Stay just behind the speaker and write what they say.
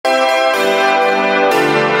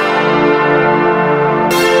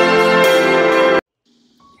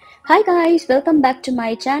Hi guys, welcome back to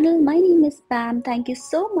my channel. My name is Pam. Thank you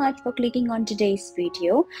so much for clicking on today's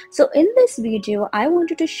video. So in this video, I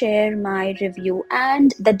wanted to share my review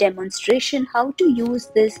and the demonstration how to use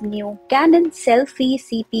this new Canon SELPHY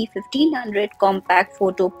CP1500 compact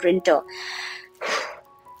photo printer.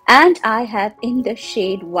 And I have in the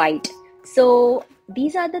shade white. So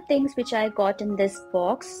these are the things which I got in this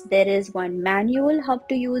box. There is one manual how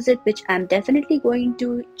to use it, which I'm definitely going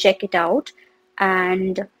to check it out.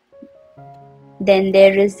 And then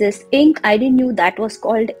there is this ink. I didn't know that was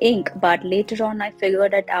called ink, but later on I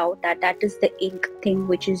figured it out that that is the ink thing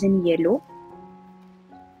which is in yellow.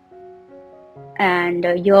 And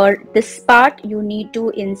this part you need to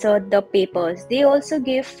insert the papers. They also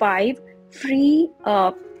give 5 free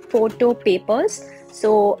photo papers,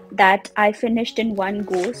 so that I finished in one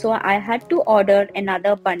go. So I had to order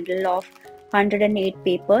another bundle of 108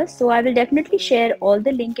 papers. So I will definitely share all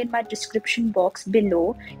the link in my description box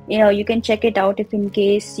below. You can check it out if in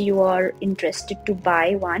case you are interested to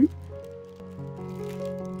buy one.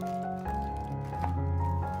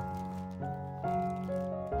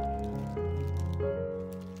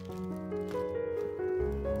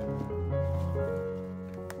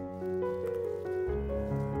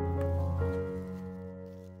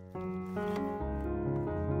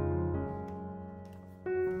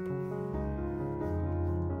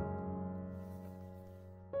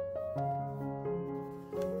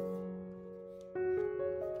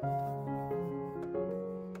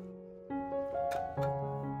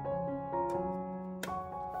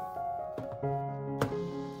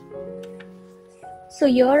 So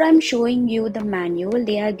here I'm showing you the manual.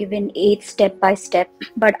 They are given 8 step by step,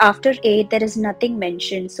 but after 8 there is nothing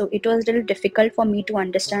mentioned. So it was a little difficult for me to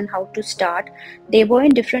understand how to start. They were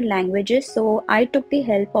in different languages, so I took the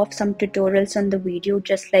help of some tutorials on the video,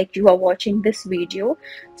 just like you are watching this video.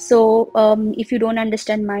 So if you don't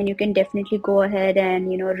understand mine, you can definitely go ahead and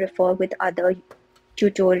refer with other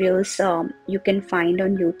tutorials you can find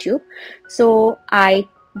on YouTube. So I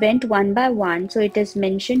went one by one. So it is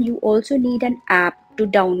mentioned you also need an app to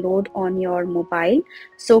download on your mobile.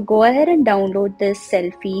 So go ahead and download this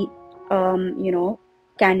selfie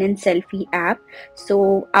Canon SELPHY app.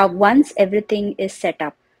 So once everything is set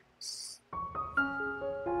up,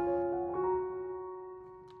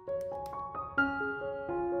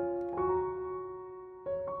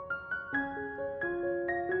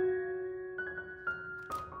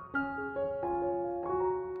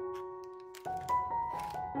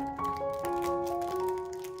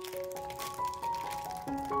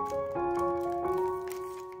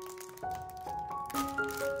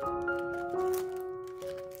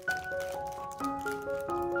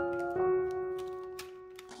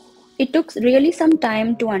 it took really some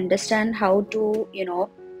time to understand how to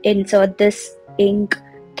insert this ink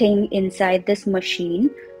thing inside this machine.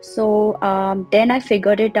 So then I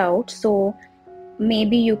figured it out. So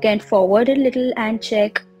maybe you can forward a little and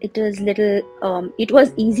check. It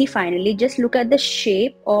was easy. Finally, just look at the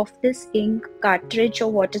shape of this ink cartridge,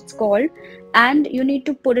 or what it's called, and you need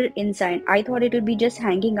to put it inside. I thought it would be just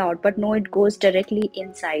hanging out, but no, it goes directly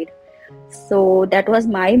inside. So that was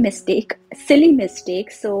my mistake, silly mistake.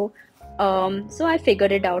 So I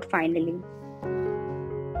figured it out finally.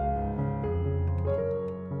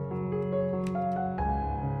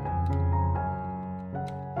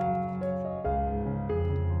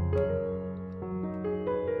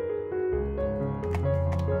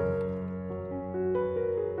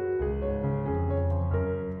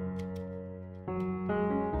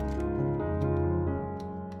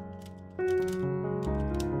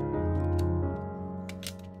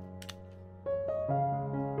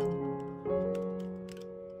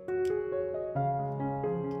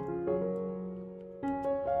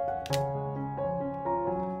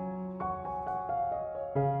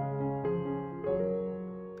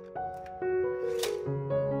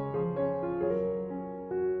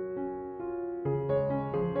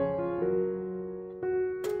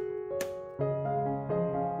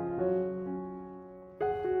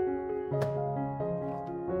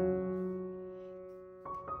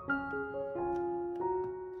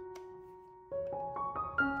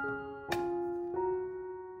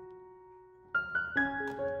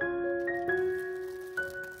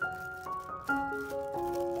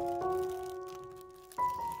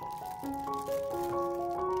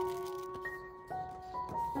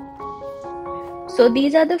 So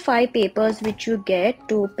these are the 5 papers which you get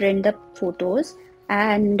to print the photos.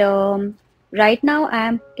 And right now I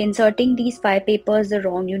am inserting these 5 papers the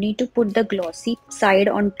wrong. You need to put the glossy side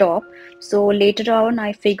on top. So later on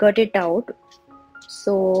I figured it out.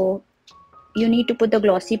 So you need to put the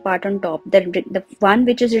glossy part on top. The one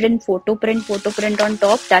which is written photo print on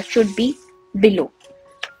top, that should be below.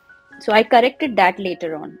 So I corrected that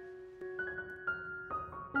later on.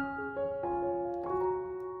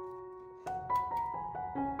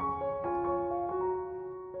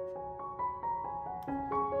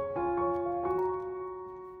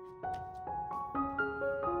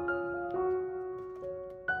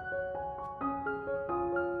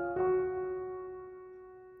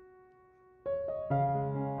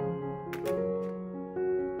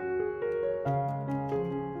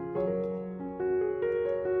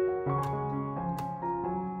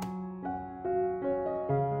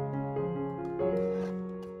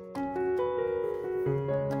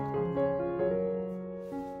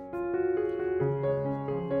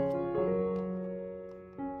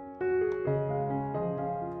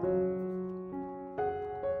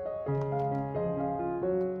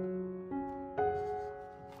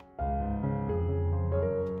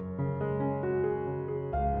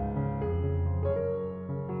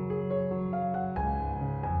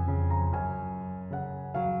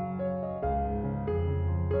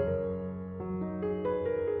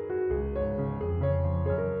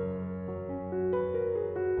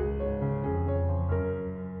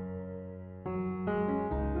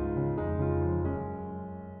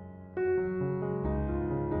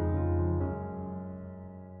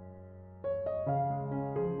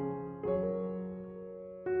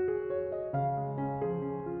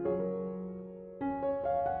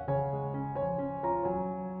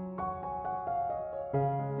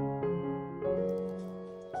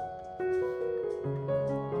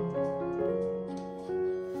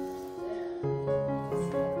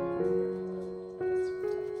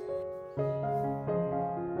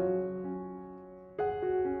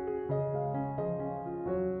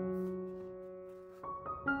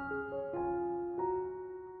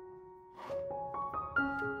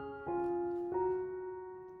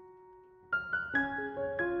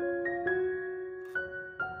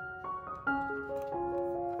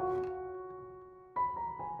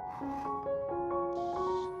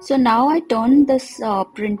 So now I turned this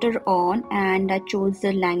printer on and I chose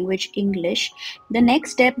the language English. The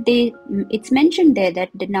next step, it's mentioned there that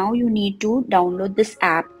now you need to download this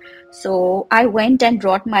app. So I went and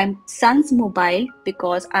brought my son's mobile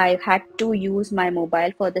because I had to use my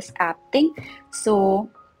mobile for this app thing. So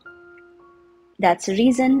that's the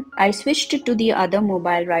reason I switched it to the other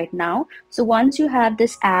mobile right now. So once you have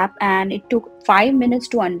this app, and it took 5 minutes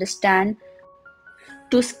to understand,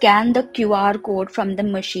 to scan the QR code from the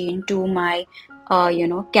machine to my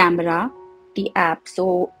camera, the app.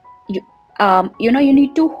 So you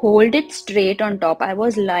need to hold it straight on top. I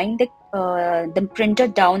was lying the printer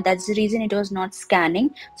down, that's the reason it was not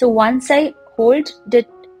scanning. So once I hold it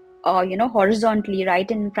horizontally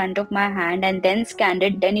right in front of my hand and then scanned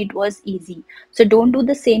it, then it was easy. So don't do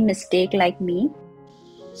the same mistake like me.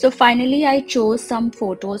 So finally, I chose some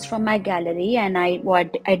photos from my gallery, and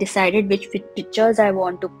I decided which pictures I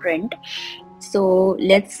want to print. So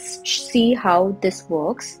let's see how this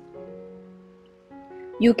works.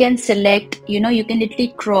 You can select, you can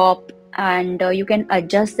literally crop, and you can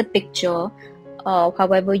adjust the picture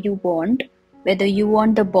however you want. Whether you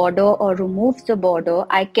want the border or remove the border,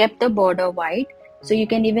 I kept the border white. So you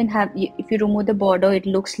can even have, if you remove the border, it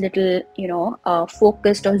looks little,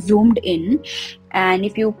 focused or zoomed in. And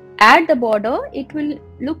if you add the border, it will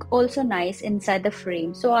look also nice inside the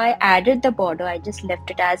frame. So I added the border, I just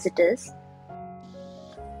left it as it is.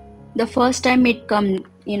 The first time it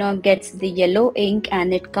gets the yellow ink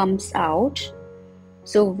and it comes out.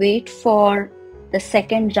 So wait for the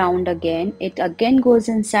second round again. It again goes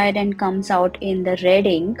inside and comes out in the red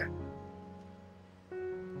ink.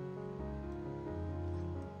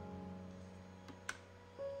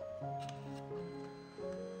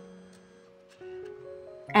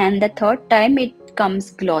 And the third time it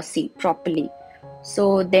comes glossy properly.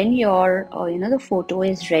 So then your the photo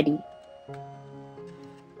is ready.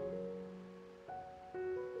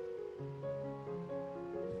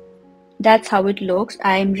 That's how it looks.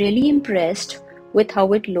 I am really impressed with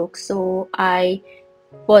how it looks. So I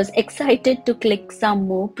was excited to click some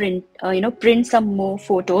more print some more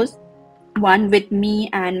photos. One with me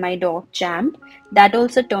and my dog Champ. That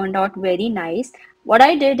also turned out very nice. What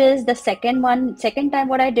I did is the second time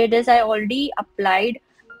what I did is I already applied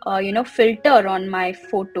filter on my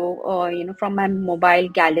photo from my mobile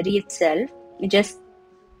gallery itself. It just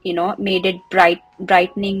made it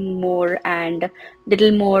brightening more and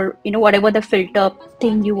little more, whatever the filter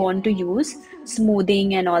thing you want to use,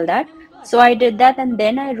 smoothing and all that. So I did that, and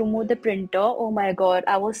then I removed the printer. Oh my god,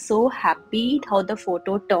 I was so happy how the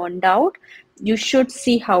photo turned out. You should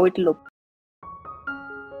see how it looked.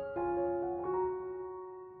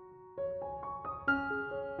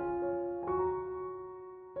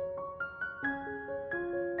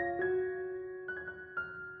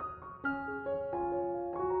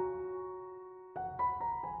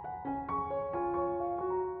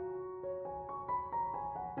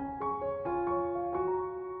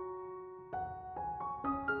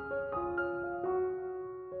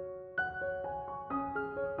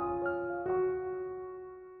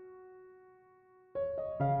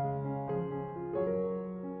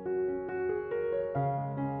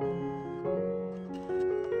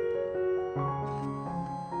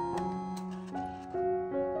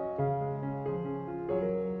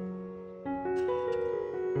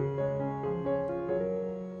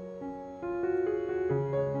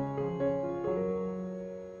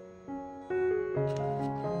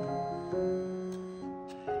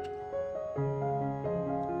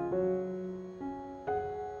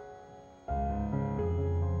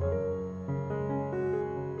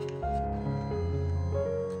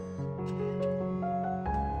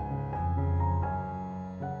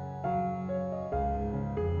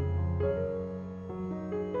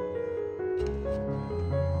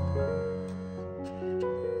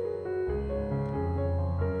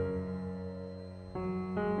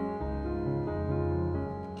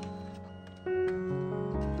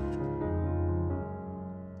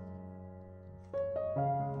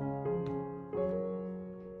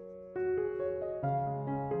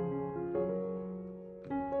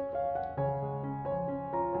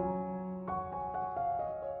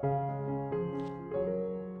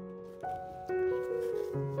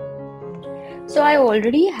 So I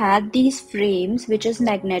already had these frames, which is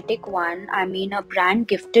magnetic one. I mean, a brand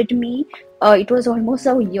gifted me. It was almost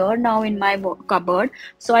a year now in my cupboard.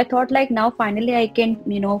 So I thought like now finally I can,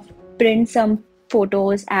 print some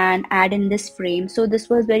photos and add in this frame. So this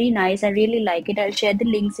was very nice. I really like it. I'll share the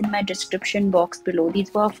links in my description box below.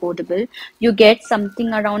 These were affordable. You get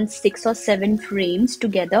something around 6 or 7 frames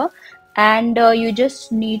together, and you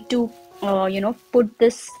just need to, put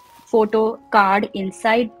this photo card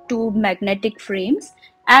inside 2 magnetic frames,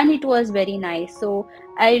 and it was very nice. So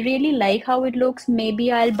I really like how it looks. Maybe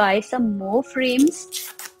I'll buy some more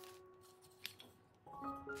frames.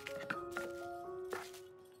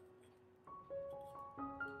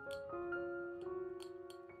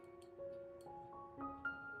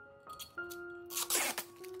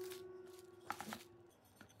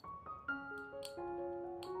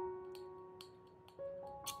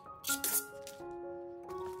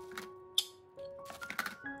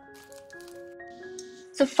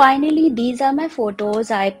 So finally, these are my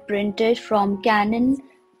photos I printed from Canon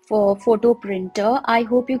for photo printer. I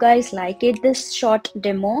hope you guys like it, this short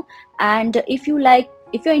demo. And if you're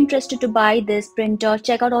interested to buy this printer,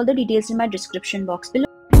 check out all the details in my description box below.